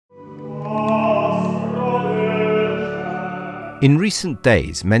In recent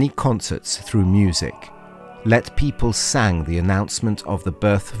days, many concerts through music, let people sang the announcement of the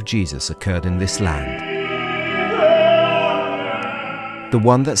birth of Jesus occurred in this land. The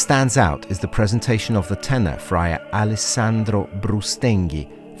one that stands out is the presentation of the tenor Friar Alessandro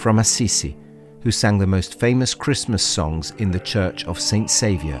Brustenghi from Assisi, who sang the most famous Christmas songs in the Church of Saint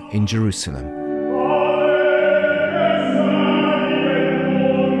Saviour in Jerusalem.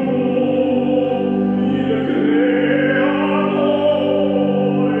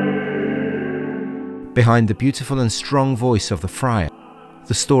 Behind the beautiful and strong voice of the friar,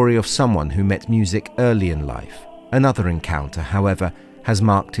 the story of someone who met music early in life. Another encounter, however, has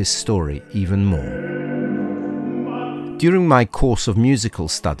marked his story even more. During my course of musical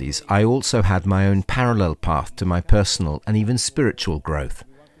studies, I also had my own parallel path to my personal and even spiritual growth,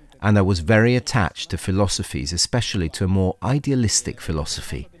 and I was very attached to philosophies, especially to a more idealistic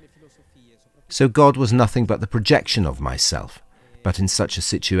philosophy. So God was nothing but the projection of myself. But in such a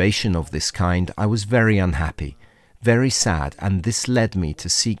situation of this kind, I was very unhappy, very sad, and this led me to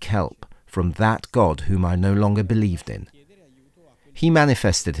seek help from that God whom I no longer believed in. He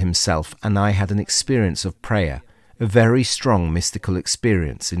manifested himself, and I had an experience of prayer, a very strong mystical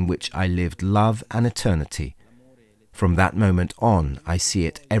experience in which I lived love and eternity. From that moment on, I see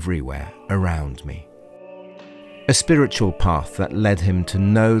it everywhere around me. A spiritual path that led him to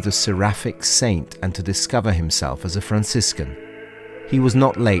know the seraphic saint and to discover himself as a Franciscan. He was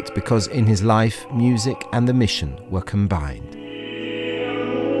not late because in his life, music and the mission were combined.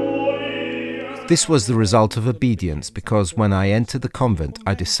 This was the result of obedience because when I entered the convent,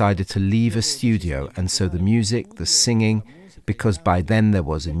 I decided to leave a studio, and so the music, the singing, because by then there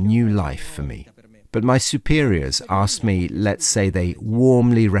was a new life for me. But my superiors asked me, let's say they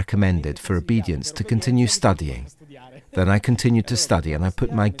warmly recommended for obedience to continue studying. Then I continued to study and I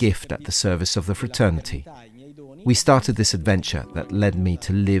put my gift at the service of the fraternity. We started this adventure that led me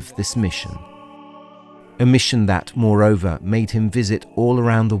to live this mission. A mission that, moreover, made him visit all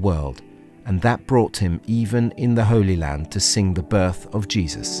around the world, and that brought him even in the Holy Land to sing the birth of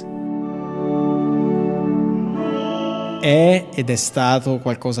Jesus. Ed è stato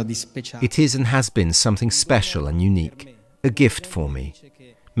qualcosa di speciale. It is and has been something special and unique, a gift for me.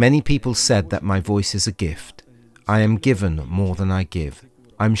 Many people said that my voice is a gift. I am given more than I give,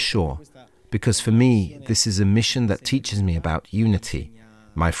 I'm sure. Because for me, this is a mission that teaches me about unity.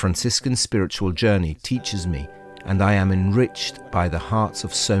 My Franciscan spiritual journey teaches me, and I am enriched by the hearts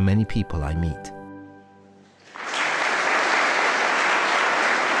of so many people I meet.